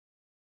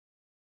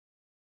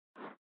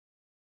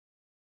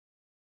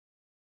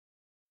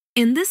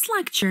In this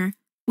lecture,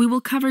 we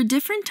will cover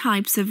different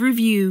types of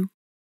review.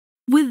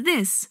 With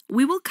this,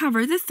 we will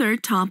cover the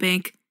third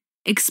topic,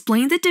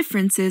 explain the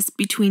differences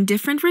between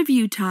different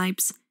review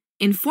types,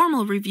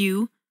 informal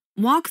review,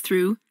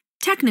 walkthrough,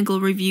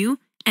 technical review,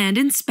 and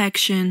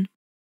inspection.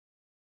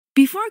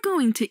 Before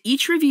going to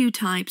each review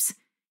types,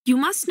 you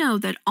must know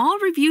that all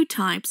review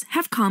types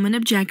have common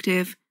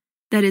objective,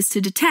 that is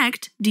to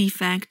detect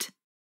defect.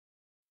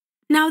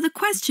 Now the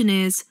question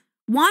is,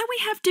 why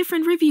we have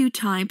different review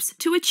types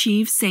to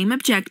achieve same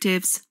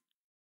objectives?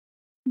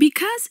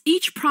 Because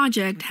each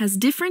project has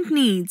different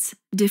needs,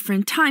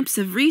 different types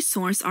of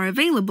resource are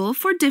available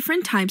for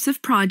different types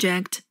of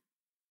project.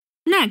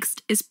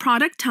 Next is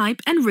product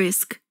type and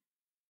risk.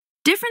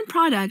 Different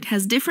product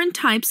has different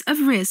types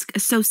of risk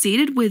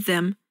associated with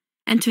them,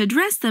 and to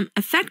address them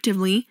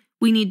effectively,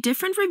 we need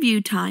different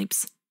review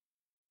types.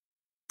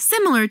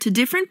 Similar to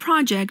different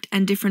project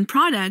and different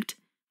product,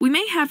 we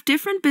may have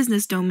different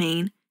business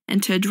domain,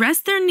 and to address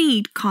their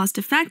need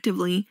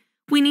cost-effectively,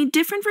 we need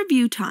different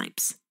review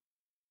types.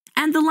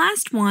 And the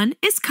last one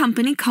is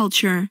company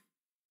culture.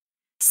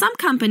 Some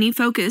company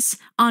focus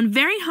on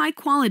very high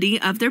quality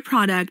of their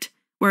product,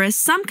 whereas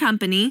some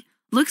company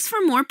looks for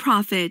more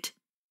profit.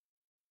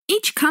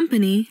 Each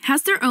company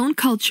has their own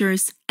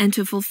cultures, and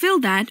to fulfill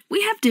that,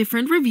 we have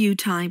different review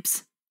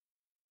types.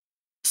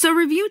 So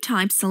review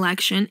type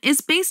selection is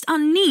based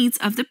on needs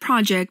of the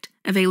project,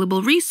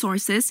 available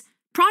resources,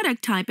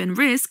 product type and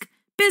risk,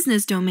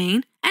 business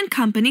domain, and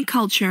company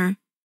culture.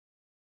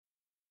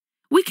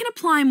 We can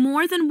apply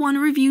more than one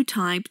review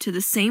type to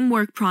the same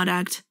work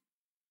product.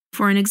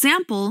 For an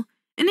example,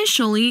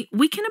 initially,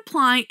 we can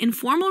apply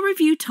informal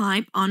review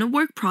type on a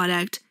work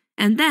product,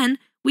 and then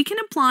we can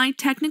apply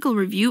technical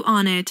review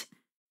on it.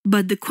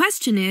 But the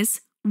question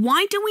is,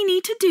 why do we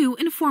need to do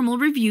informal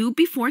review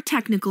before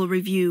technical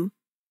review?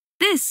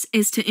 This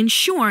is to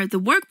ensure the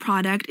work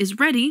product is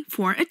ready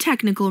for a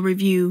technical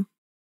review.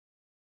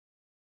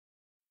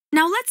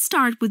 Now let's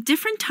start with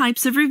different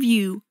types of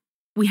review.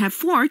 We have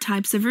 4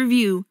 types of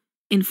review: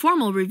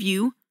 informal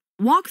review,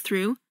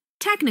 walkthrough,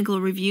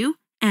 technical review,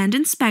 and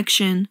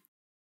inspection.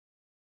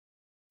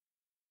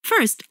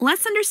 First,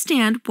 let's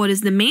understand what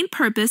is the main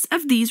purpose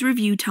of these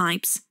review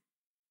types.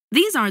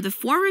 These are the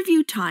 4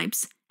 review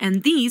types,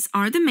 and these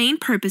are the main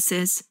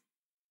purposes.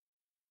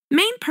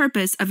 Main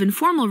purpose of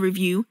informal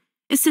review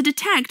is to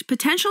detect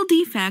potential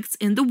defects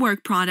in the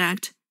work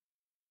product.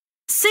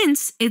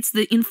 Since it's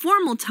the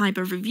informal type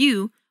of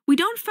review, we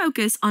don't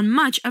focus on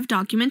much of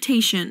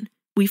documentation.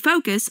 We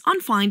focus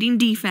on finding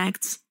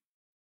defects.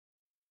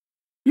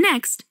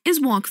 Next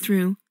is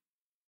walkthrough.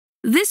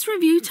 This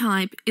review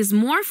type is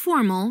more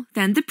formal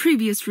than the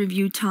previous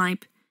review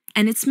type,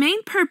 and its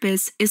main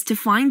purpose is to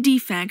find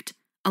defect.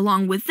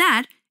 Along with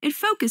that, it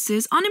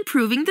focuses on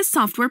improving the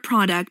software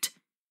product.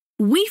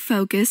 We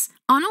focus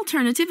on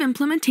alternative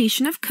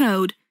implementation of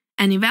code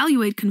and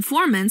evaluate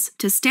conformance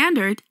to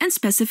standard and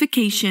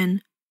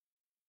specification.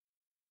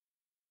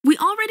 We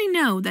already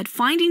know that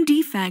finding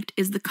defect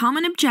is the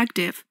common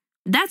objective.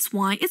 That's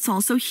why it's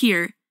also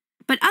here.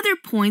 But other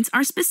points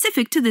are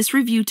specific to this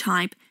review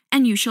type,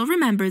 and you shall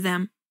remember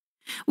them.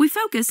 We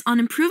focus on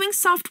improving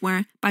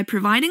software by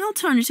providing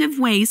alternative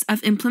ways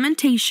of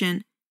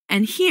implementation,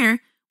 and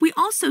here we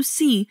also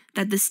see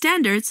that the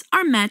standards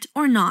are met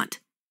or not.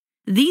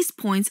 These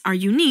points are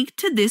unique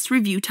to this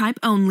review type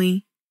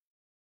only.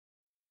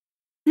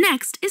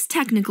 Next is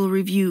technical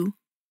review.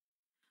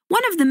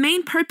 One of the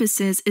main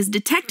purposes is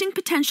detecting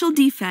potential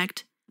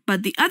defect,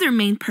 but the other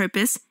main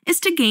purpose is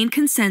to gain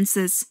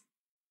consensus.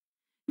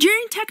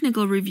 During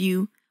technical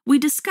review, we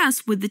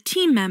discuss with the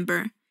team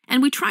member,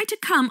 and we try to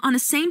come on a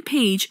same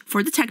page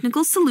for the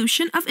technical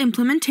solution of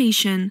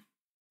implementation.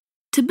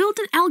 To build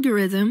an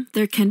algorithm,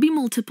 there can be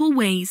multiple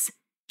ways.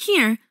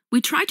 Here, we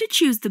try to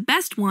choose the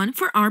best one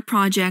for our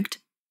project.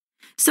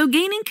 So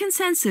gaining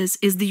consensus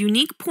is the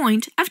unique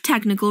point of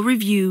technical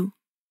review.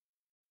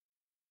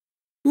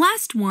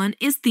 Last one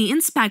is the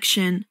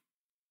inspection.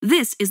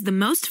 This is the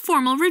most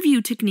formal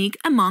review technique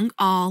among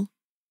all.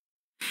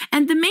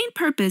 And the main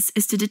purpose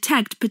is to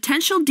detect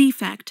potential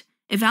defect,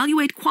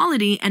 evaluate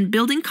quality and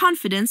building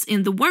confidence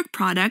in the work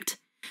product,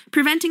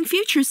 preventing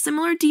future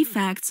similar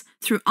defects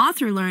through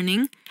author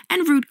learning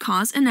and root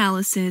cause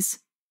analysis.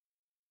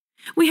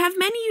 We have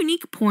many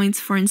unique points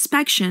for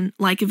inspection,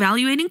 like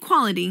evaluating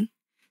quality.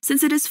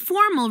 Since it is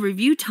formal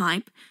review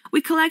type,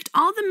 we collect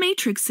all the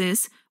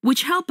matrices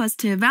which help us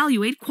to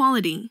evaluate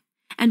quality.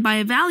 And by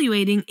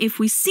evaluating if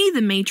we see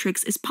the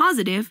matrix is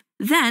positive,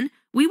 then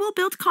we will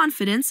build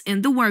confidence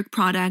in the work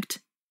product.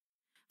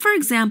 For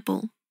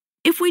example,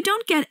 if we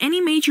don't get any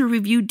major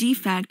review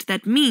defect,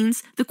 that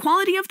means the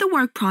quality of the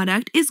work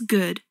product is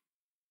good.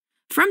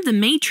 From the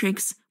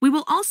matrix, we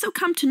will also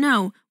come to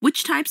know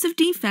which types of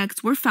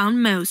defects were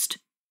found most.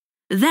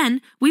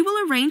 Then, we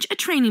will arrange a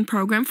training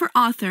program for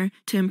author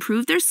to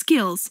improve their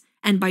skills,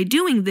 and by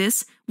doing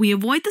this, we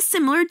avoid the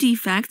similar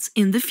defects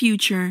in the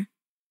future.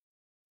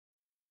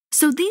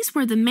 So these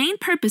were the main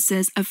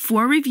purposes of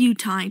 4 review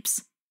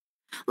types.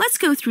 Let's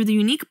go through the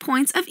unique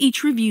points of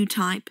each review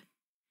type.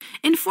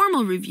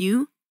 Informal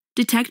review.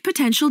 detect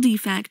potential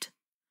defect.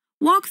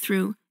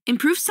 Walkthrough,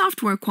 improve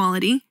software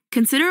quality,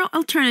 consider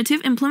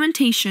alternative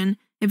implementation,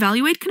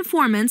 evaluate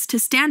conformance to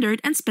standard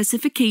and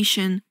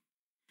specification.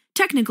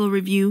 Technical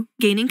review,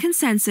 gaining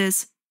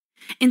consensus.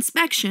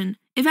 Inspection,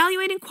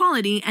 evaluating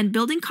quality and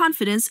building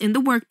confidence in the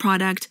work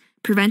product,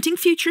 preventing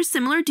future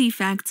similar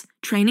defects,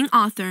 training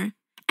author,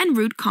 and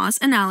root cause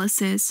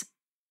analysis.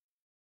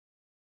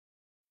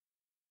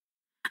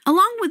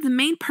 Along with the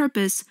main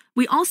purpose,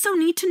 we also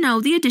need to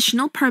know the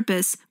additional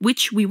purpose,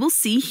 which we will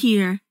see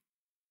here.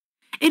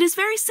 It is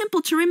very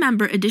simple to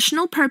remember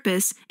additional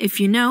purpose if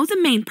you know the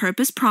main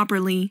purpose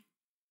properly.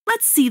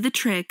 Let's see the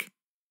trick.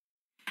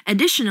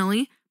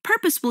 Additionally,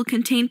 purpose will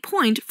contain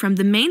point from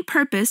the main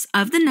purpose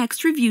of the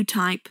next review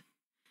type.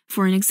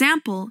 For an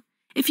example,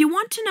 if you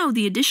want to know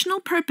the additional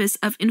purpose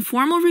of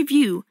informal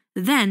review,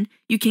 then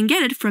you can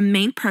get it from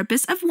main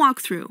purpose of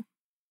walkthrough.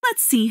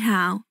 Let's see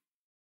how.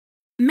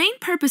 Main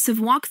purpose of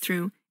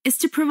walkthrough is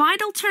to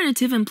provide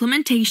alternative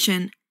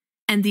implementation,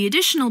 and the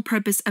additional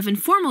purpose of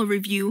informal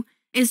review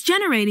is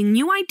generating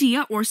new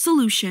idea or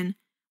solution,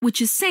 which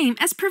is same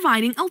as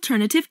providing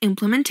alternative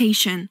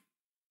implementation.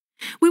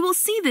 We will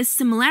see this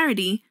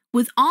similarity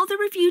with all the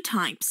review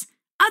types.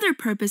 Other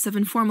purpose of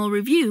informal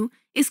review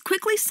is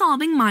quickly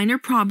solving minor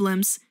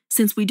problems.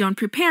 Since we don't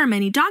prepare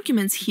many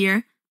documents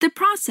here, the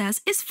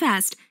process is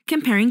fast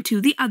comparing to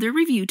the other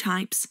review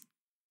types.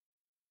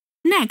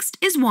 Next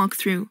is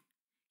walkthrough.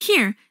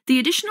 Here, the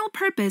additional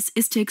purpose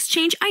is to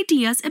exchange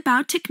ideas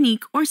about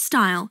technique or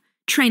style,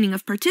 training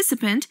of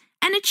participant,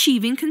 and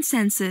achieving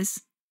consensus.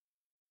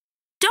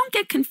 Don't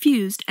get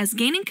confused, as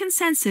gaining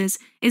consensus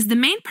is the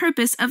main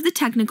purpose of the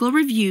technical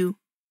review.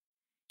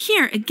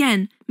 Here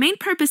again, main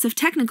purpose of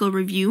technical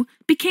review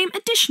became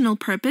additional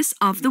purpose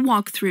of the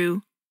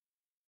walkthrough.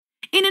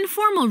 In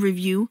informal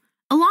review,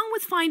 along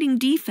with finding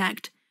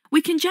defect,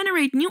 we can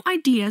generate new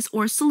ideas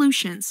or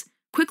solutions,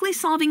 quickly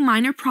solving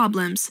minor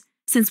problems.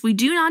 Since we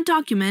do not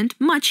document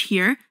much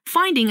here,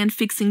 finding and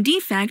fixing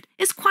defect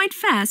is quite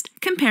fast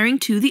comparing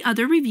to the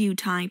other review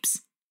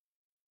types.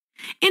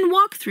 In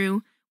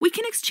walkthrough, we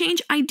can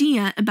exchange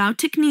idea about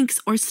techniques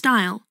or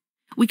style.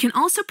 We can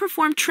also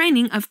perform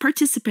training of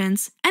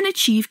participants and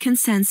achieve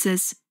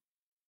consensus.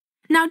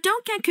 Now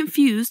don't get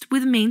confused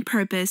with main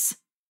purpose.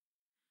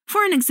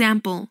 For an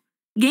example,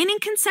 gaining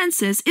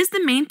consensus is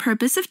the main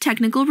purpose of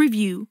technical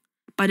review,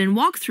 but in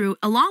walkthrough,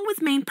 along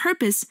with main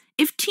purpose,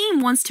 if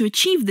team wants to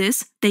achieve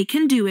this, they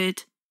can do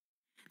it.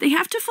 They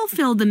have to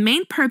fulfill the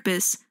main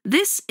purpose.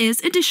 This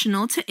is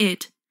additional to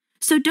it.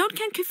 So don't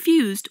get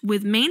confused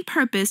with main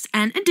purpose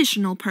and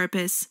additional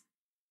purpose.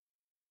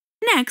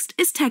 Next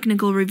is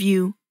technical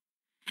review.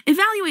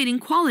 Evaluating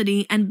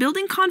quality and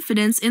building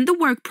confidence in the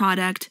work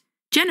product,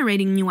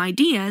 generating new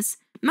ideas,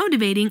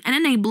 motivating and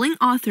enabling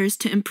authors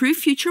to improve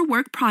future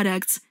work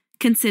products,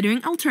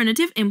 considering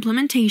alternative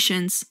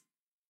implementations.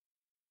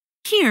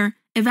 Here,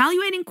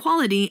 evaluating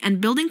quality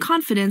and building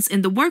confidence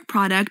in the work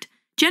product,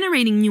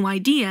 generating new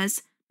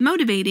ideas,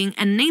 motivating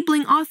and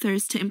enabling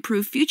authors to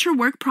improve future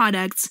work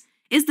products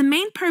is the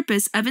main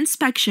purpose of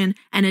inspection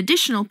and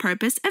additional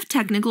purpose of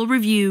technical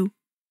review.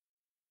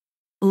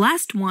 The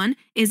last one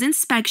is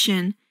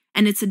inspection,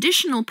 and its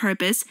additional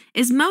purpose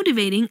is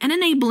motivating and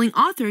enabling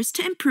authors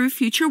to improve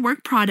future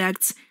work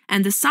products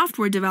and the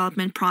software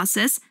development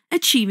process,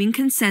 achieving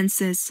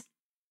consensus.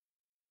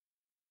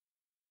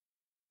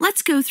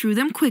 Let's go through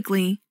them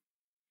quickly.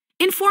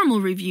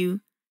 Informal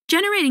review,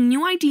 generating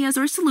new ideas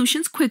or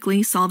solutions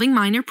quickly, solving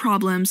minor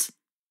problems.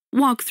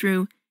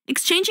 Walkthrough,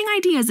 exchanging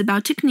ideas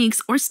about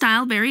techniques or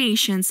style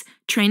variations,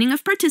 training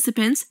of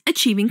participants,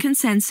 achieving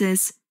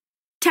consensus.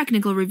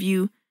 Technical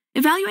review,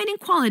 evaluating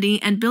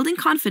quality and building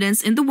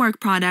confidence in the work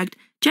product,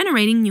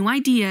 generating new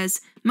ideas,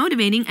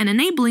 motivating and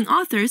enabling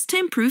authors to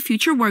improve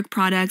future work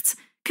products,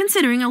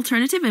 considering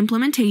alternative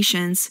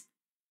implementations.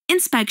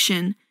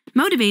 Inspection,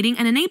 motivating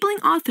and enabling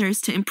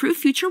authors to improve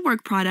future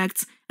work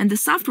products and the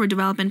software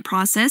development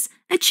process,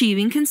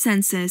 achieving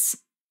consensus.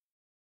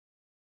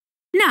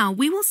 Now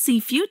we will see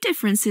few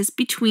differences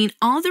between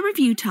all the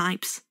review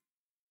types.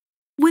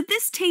 With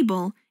this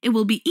table, it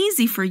will be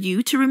easy for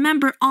you to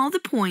remember all the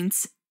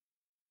points.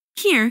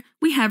 Here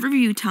we have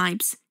review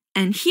types,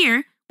 and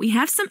here we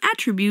have some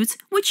attributes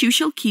which you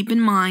shall keep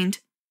in mind.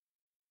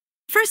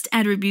 First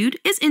attribute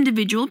is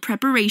individual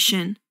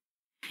preparation.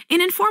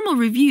 In informal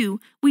review,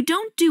 we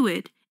don't do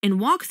it. In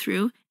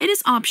walkthrough, it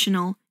is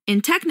optional.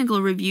 In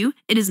technical review,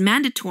 it is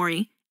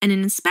mandatory. And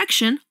in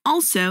inspection,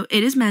 also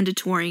it is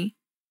mandatory.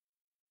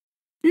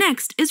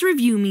 Next is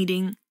review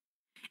meeting.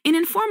 In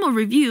informal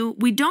review,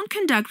 we don't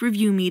conduct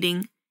review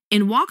meeting.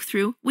 In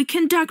walkthrough, we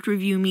conduct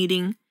review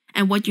meeting.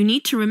 And what you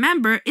need to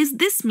remember is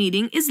this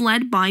meeting is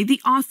led by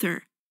the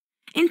author.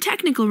 In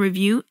technical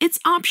review, it's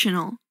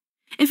optional.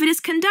 If it is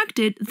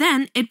conducted,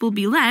 then it will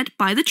be led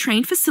by the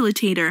trained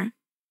facilitator.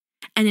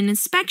 And in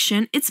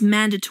inspection, it's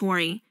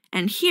mandatory.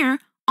 And here,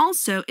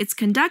 also, it's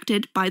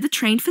conducted by the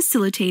trained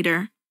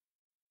facilitator.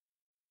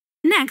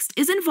 Next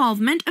is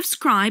involvement of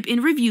scribe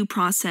in review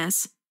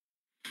process.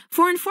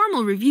 For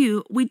informal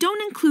review, we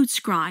don't include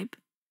scribe.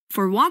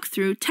 For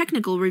walkthrough,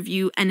 technical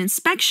review, and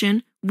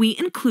inspection, we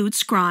include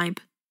Scribe.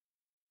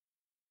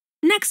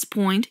 Next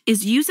point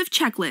is use of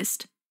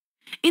checklist.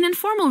 In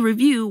informal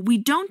review, we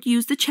don't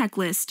use the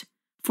checklist.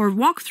 For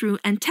walkthrough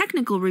and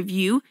technical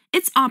review,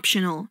 it's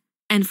optional,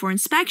 and for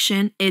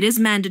inspection, it is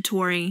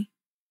mandatory.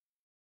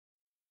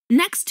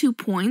 Next 2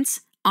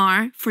 points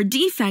are for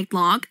defect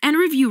log and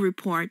review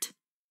report.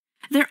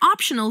 They're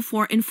optional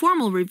for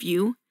informal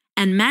review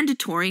and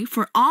mandatory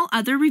for all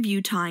other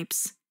review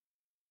types.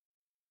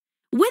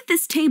 With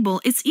this table,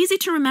 it's easy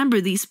to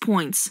remember these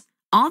points.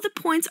 All the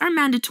points are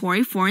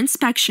mandatory for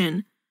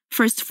inspection.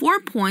 First 4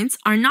 points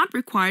are not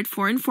required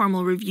for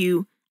informal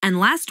review, and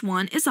last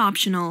one is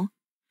optional.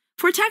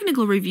 For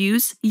technical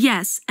reviews,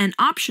 yes and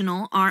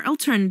optional are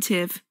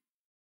alternative.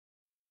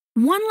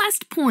 One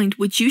last point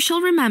which you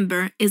shall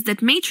remember is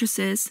that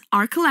matrices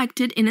are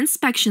collected in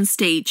inspection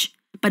stage,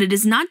 but it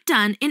is not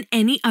done in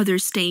any other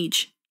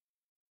stage.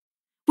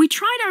 We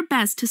tried our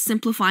best to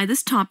simplify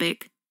this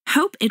topic.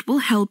 Hope it will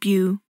help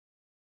you.